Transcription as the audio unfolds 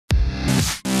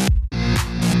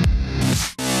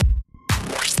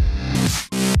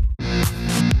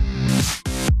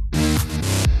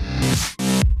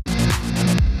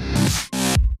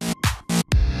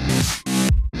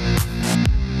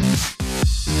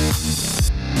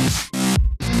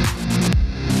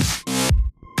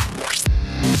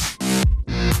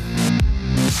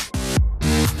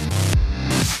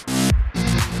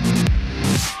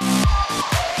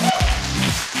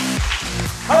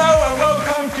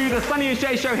the Sunny and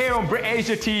Shay Show here on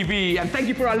BritAsia TV. And thank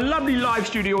you for our lovely live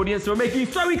studio audience who are making you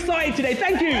so excited today.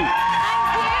 Thank you. Thank you.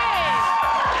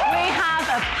 We have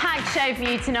a packed show for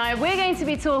you tonight. We're going to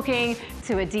be talking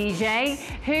to a DJ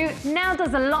who now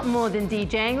does a lot more than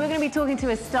DJing. We're going to be talking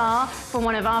to a star from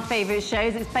one of our favourite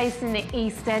shows. It's based in the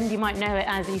East End. You might know it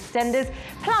as EastEnders.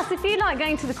 Plus, if you like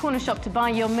going to the corner shop to buy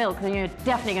your milk, then you're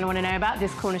definitely going to want to know about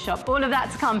this corner shop. All of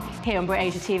that to come here on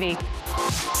BritAsia TV.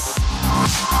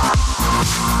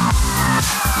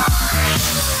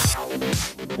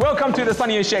 Welcome to the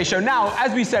Sunny and Shay Show. Now,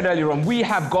 as we said earlier on, we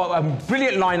have got a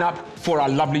brilliant lineup for our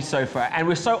lovely sofa, and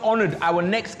we're so honoured. Our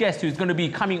next guest who's going to be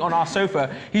coming on our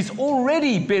sofa, he's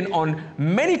already been on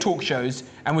many talk shows,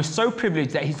 and we're so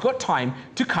privileged that he's got time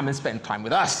to come and spend time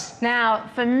with us. Now,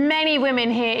 for many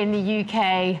women here in the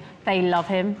UK, they love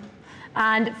him,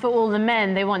 and for all the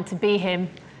men, they want to be him.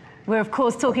 We're of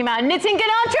course talking about Nitin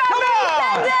Ganatra from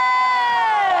EastEnders!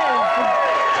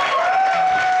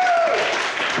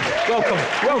 Welcome,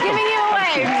 welcome. Giving you a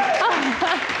wave.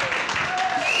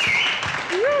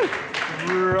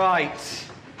 Right.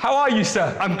 How are you,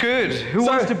 sir? I'm good. Who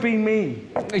wants to be me?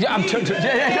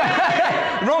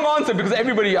 Yeah, wrong answer, because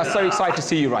everybody are so excited to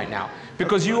see you right now.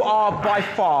 Because you are by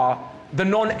far the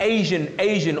non-Asian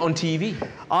Asian on TV.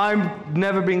 I've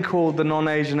never been called the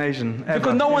non-Asian Asian ever.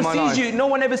 Because no one in my sees life. you, no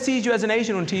one ever sees you as an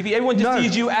Asian on TV. Everyone just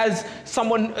sees you as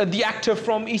someone, the actor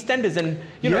from EastEnders, and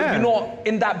you know, you're not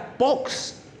in that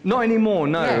box. Not anymore,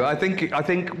 no. Yeah. I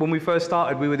think when we first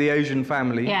started, we were the Asian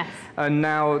family. Yes. And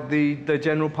now the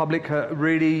general public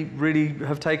really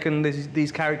have taken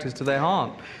these characters to their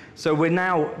heart. So we're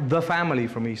now the family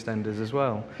from EastEnders as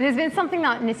well. There's been something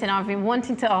that, Nitin, I've been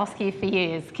wanting to ask you for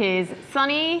years, because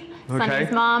Sunny's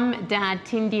mum, dad,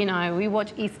 Tindy and I, we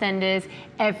watch EastEnders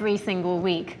every single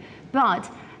week. But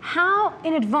how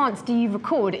in advance do you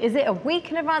record? Is it a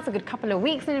week in advance, like a couple of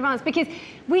weeks in advance? Because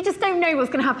we just don't know what's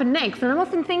going to happen next. And I'm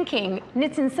often thinking,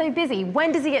 Nitin's so busy,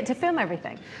 when does he get to film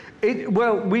everything?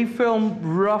 Well, we film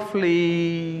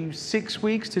roughly 6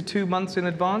 weeks to 2 months in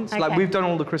advance. Okay. Like, we've done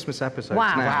all the Christmas episodes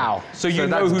now. Wow. So you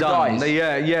know that's who done. dies.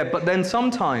 Yeah. But then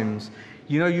sometimes,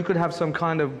 you know, you could have some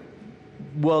kind of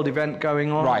world event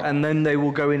going on, and then they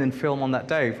will go in and film on that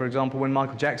day. For example, when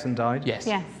Michael Jackson died,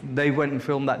 they went and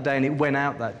filmed that day, and it went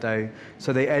out that day.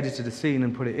 So they edited a scene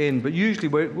and put it in. But usually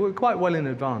we're quite well in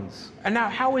advance. And now,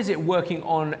 how is it working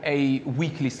on a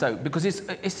weekly soap? Because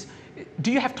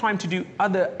do you have time to do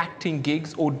other acting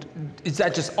gigs, or is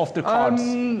that just off the cards?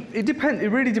 It depends. It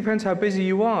really depends how busy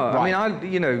you are. Right. I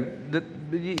mean, you know,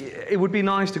 it would be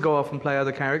nice to go off and play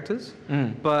other characters,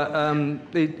 but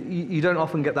you don't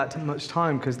often get that much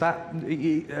time, because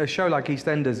a show like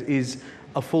EastEnders is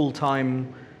a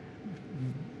full-time.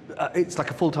 It's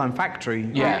like a full-time factory.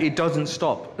 Yeah. It doesn't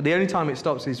stop. The only time it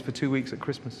stops is for 2 weeks at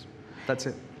Christmas. That's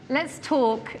it. Let's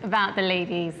talk about the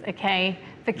ladies, okay?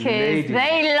 Because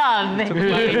they love you,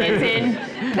 Nitin.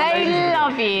 They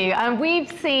love you. And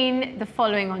we've seen the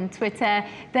following on Twitter.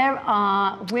 There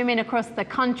are women across the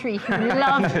country who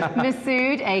love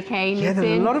Masood, aka Nitin. Yeah,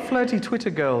 there's a lot of flirty Twitter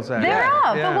girls out there. There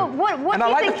are. Yeah. But what and do I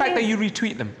you like think the fact that you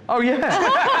retweet them. Oh, yeah.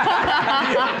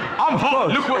 I'm hot.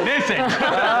 Look what they said.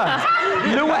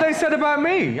 Look what they said about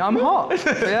me. I'm hot.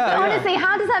 Yeah. Honestly,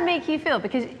 how does that make you feel?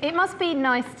 Because it must be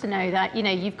nice to know that, you know,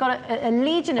 you've got a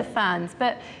legion of fans,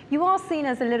 but you are seen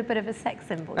as a little bit of a sex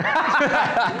symbol. Did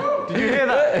you hear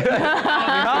that?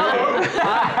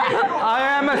 I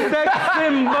am a sex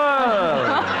symbol.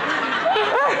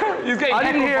 I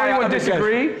didn't hear anyone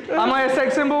disagree. Am I a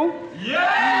sex symbol?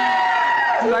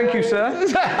 Yeah! Thank you, sir.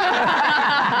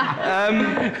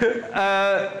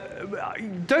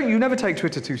 You never take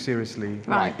Twitter too seriously.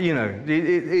 Right. You know,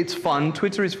 it's fun.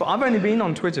 Twitter is fun. I've only been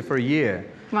on Twitter for a year.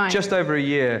 Right. Just over a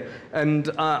year, and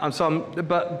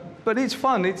but it's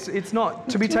fun. It's not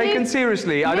to be taken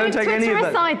seriously. I don't take any of that. Twitter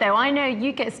aside, though, I know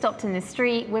you get stopped in the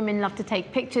street. Women love to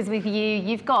take pictures with you.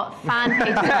 You've got fan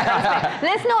pages.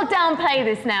 Let's not downplay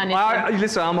this now, Nitin.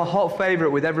 Listen, I'm a hot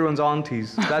favourite with everyone's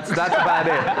aunties. That's about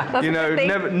it. You know,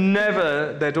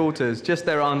 never their daughters, just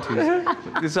their aunties.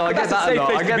 So I get that a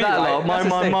lot. I get that a lot.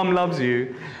 My mum loves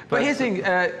you. But here's the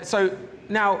thing. So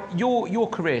now your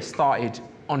career started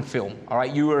on film, all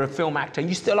right? You were a film actor, and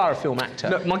you still are a film actor.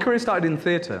 No, my career started in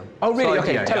theatre. Oh, really? So,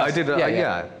 okay, tell us. I did.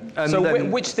 And so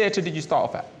then, which theatre did you start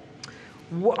off at?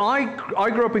 Well, I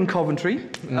grew up in Coventry,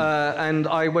 and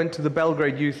I went to the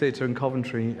Belgrade Youth Theatre in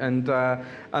Coventry, and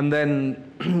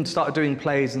then started doing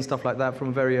plays and stuff like that from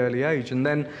a very early age. And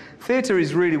then theatre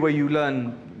is really where you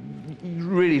learn, you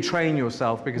really train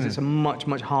yourself, because it's a much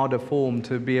harder form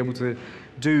to be able to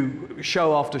do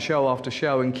show after show after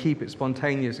show and keep it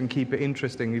spontaneous and keep it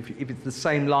interesting. If it's the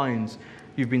same lines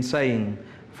you've been saying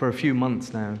for a few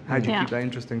months now. How do you keep that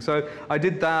interesting? So I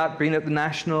did that, been at the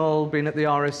National, been at the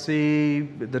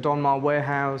RSC, the Donmar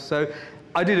Warehouse. So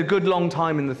I did a good long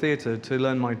time in the theatre to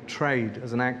learn my trade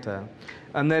as an actor.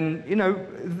 And then, you know,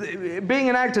 being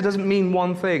an actor doesn't mean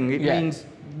one thing. It means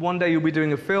one day you'll be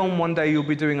doing a film, one day you'll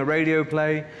be doing a radio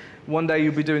play, one day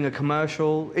you'll be doing a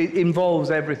commercial. It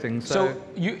involves everything. So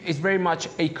it's very much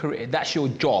a career. That's your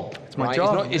job. It's my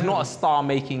job. It's not a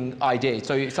star-making idea.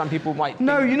 So some people might think...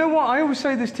 No, you know what? I always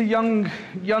say this to young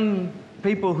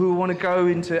people who want to go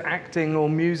into acting or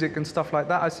music and stuff like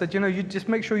that. I said, you know, you just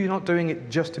make sure you're not doing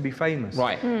it just to be famous.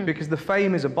 Right. Because the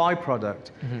fame is a byproduct.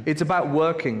 It's about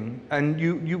working, and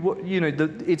you know,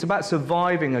 it's about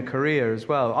surviving a career as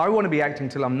well. I want to be acting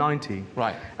till I'm 90.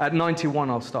 Right. At 91,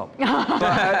 I'll stop.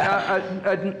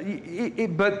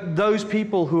 But those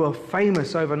people who are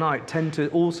famous overnight tend to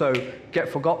also get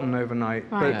forgotten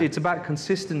overnight. Right. But it's about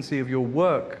consistency of your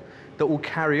work that will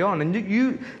carry on. And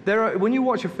when you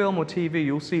watch a film or TV,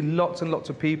 you'll see lots and lots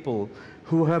of people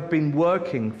who have been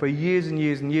working for years and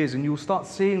years and years, and you'll start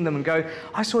seeing them and go,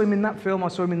 I saw him in that film, I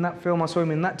saw him in that film, I saw him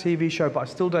in that TV show, but I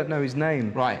still don't know his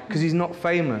name. Right. Because he's not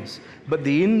famous. But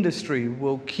the industry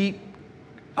will keep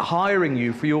hiring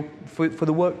you for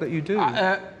the work that you do.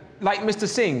 Like Mr.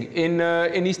 Singh in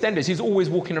EastEnders, he's always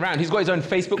walking around. He's got his own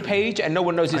Facebook page and no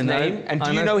one knows his name. And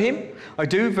do you know him? I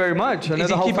do very much. I know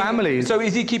the whole family. So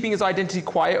is he keeping his identity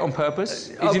quiet on purpose?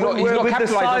 Is he not with capitalising the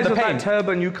size on the of pain? that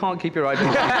turban, you can't keep your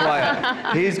identity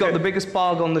quiet. He's got the biggest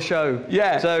barg on the show.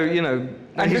 Yeah. So, you know,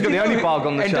 and he's got the only barg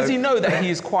on the show. And does he know that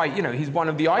he is quite, you know, he's one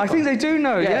of the icons? I think they do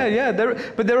know, yeah.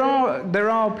 But there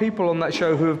are people on that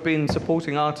show who have been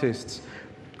supporting artists,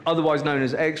 otherwise known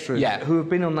as extras, who have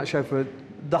been on that show for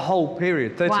the whole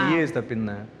period. 30 years they've been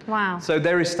there. Wow. So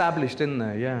they're established in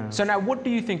there, yeah. So now, what do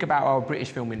you think about our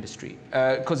British film industry?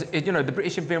 Because, you know, the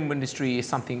British film industry is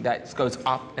something that goes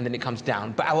up and then it comes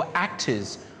down, but our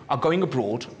actors are going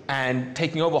abroad and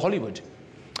taking over Hollywood.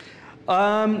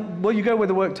 Well, you go where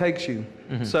the work takes you.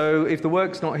 So if the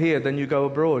work's not here, then you go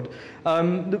abroad.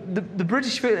 The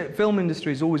British film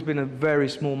industry has always been a very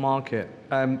small market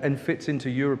and fits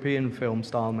into European film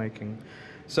style making.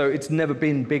 So it's never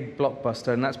been big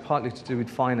blockbuster, and that's partly to do with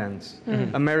finance.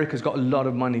 America's got a lot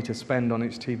of money to spend on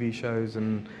its TV shows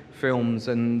and films,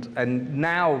 and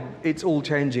now it's all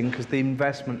changing because the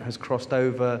investment has crossed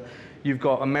over. You've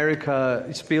got America,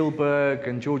 Spielberg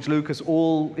and George Lucas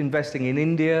all investing in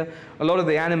India. A lot of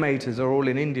the animators are all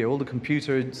in India. All the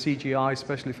computer CGI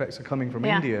special effects are coming from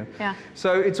India. Yeah.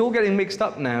 So it's all getting mixed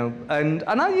up now. And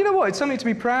you know what? It's something to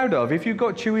be proud of. If you've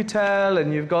got Chiwetel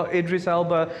and you've got Idris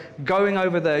Elba going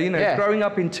over there, you know, growing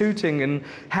up in Tooting and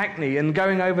Hackney and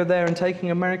going over there and taking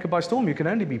America by storm, you can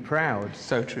only be proud.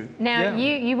 So true. Now,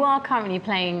 you are currently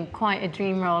playing quite a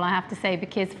dream role, I have to say,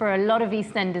 because for a lot of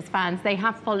EastEnders fans, they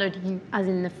have followed you as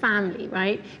in the family,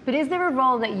 right? But is there a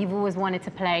role that you've always wanted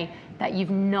to play that you've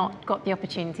not got the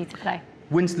opportunity to play?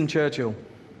 Winston Churchill.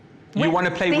 You want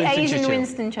to play Winston Churchill?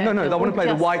 Winston Churchill? No, I want to play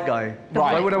the white guy.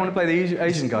 Why would I want to play the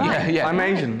Asian guy? Yeah. I'm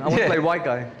Asian. I want to play white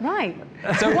guy. Right.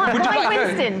 So why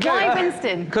Winston? Why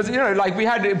Winston? Because, you know, like we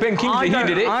had Ben Kingsley, he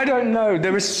did it. I don't know.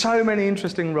 There are so many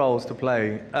interesting roles to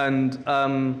play. And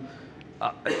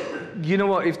you know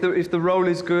what? If the role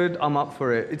is good, I'm up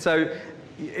for it. So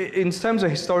in terms of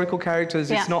historical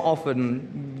characters, it's not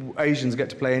often Asians get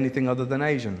to play anything other than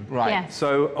Asian. Right. Yeah.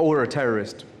 So, or a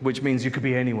terrorist, which means you could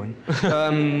be anyone.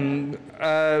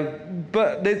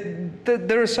 But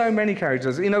there are so many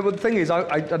characters. You know, but the thing is,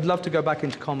 I'd love to go back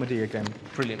into comedy again.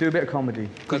 Brilliant. Do a bit of comedy.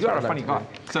 Because you're a funny guy.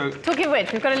 So, talking of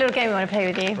which, we've got a little game we want to play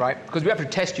with you. Right, because we have to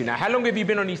test you now. How long have you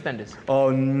been on EastEnders? Oh,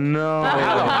 no.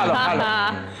 How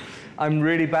long? I'm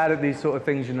really bad at these sort of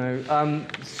things, you know.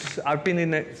 I've been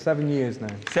in it 7 years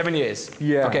now. 7 years?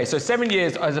 Yeah. Okay, so 7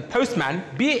 years as a postman,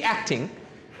 be it acting,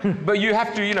 but you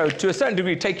have to, you know, to a certain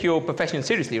degree, take your profession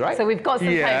seriously, right? So we've got some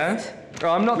post. Oh,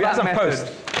 I'm not that method.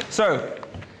 Post. So,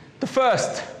 the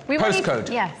first postcode.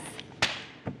 Yes.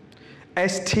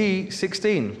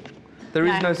 ST16. There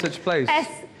is no such place.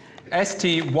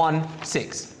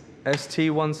 ST16.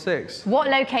 ST16. What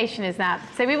location is that?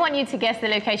 So we want you to guess the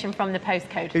location from the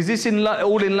postcode. Is this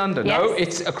all in London? Yes. No,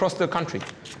 it's across the country.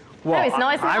 Well, no, it's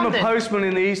not. It's in I'm London. a postman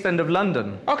in the East End of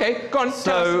London. Okay, go on.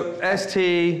 So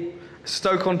ST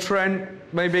Stoke-on-Trent,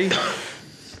 maybe.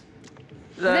 Does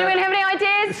anyone have any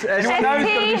ideas?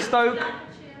 ST Stoke.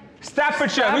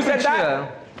 Staffordshire. Who said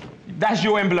that? That's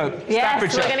your envelope. Yes,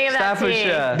 Staffordshire. we're going to give that to you.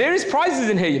 Staffordshire. There is prizes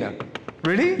in here, you know.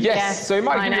 Really? Yes. So it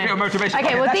might give you a bit of motivation.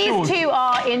 Okay, well, that's these yours. two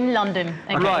are in London.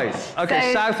 Okay. Right.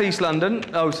 Okay, So- Southeast London.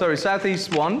 Oh, sorry,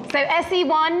 Southeast 1. So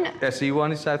SE1,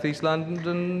 SE1 is Southeast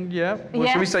London, yeah. Well,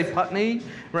 Yeah. should we say Putney,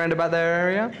 round about their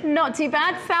area? not too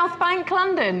bad. South Bank,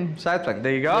 London. South Bank,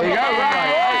 there you go. There you go,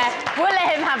 Yeah. We'll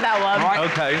let him have that one. Right.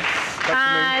 Okay.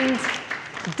 And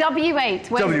W8.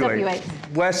 Where's W8?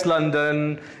 West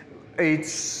London,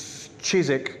 it's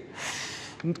Chiswick.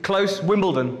 Close,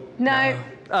 Wimbledon. No.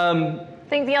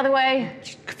 Think the other way.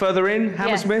 Further in,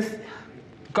 Hammersmith.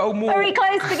 Go more. Very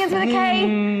close, begins with a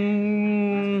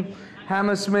K.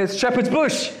 Hammersmith, Shepherd's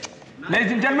Bush.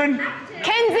 Ladies and gentlemen,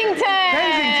 Kensington.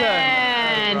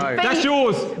 Right. But that's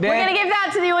yours. We're going to give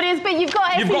that to the audience, but you've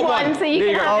got You've SE1, got one. so you There can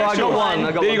you go. have Oh, the I got one. one.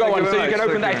 I got there you go Thank one. So you very can much.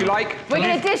 open that if you Thank like. We're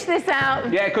going to dish this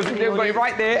out. Yeah, because they've got it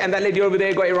right there, and that lady over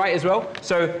there got it right as well.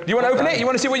 So, do you want to open it? You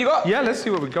want to see what you got? Yeah, let's see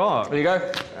what we got. There you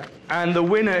go. And the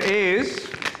winner is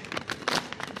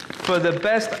for the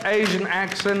best Asian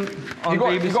accent on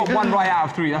BBC. You got one right out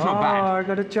of 3. That's not Oh, bad. I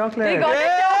got a chocolate. You got the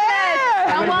chocolate.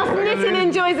 And whilst We're gonna Nitin do-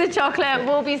 enjoys the chocolate,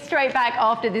 we'll be straight back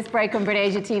after this break on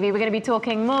BritAsia TV. We're going to be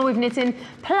talking more with Nitin.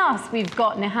 Plus, we've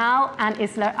got Nihal and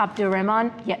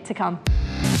Abdur-Rehman yet to come.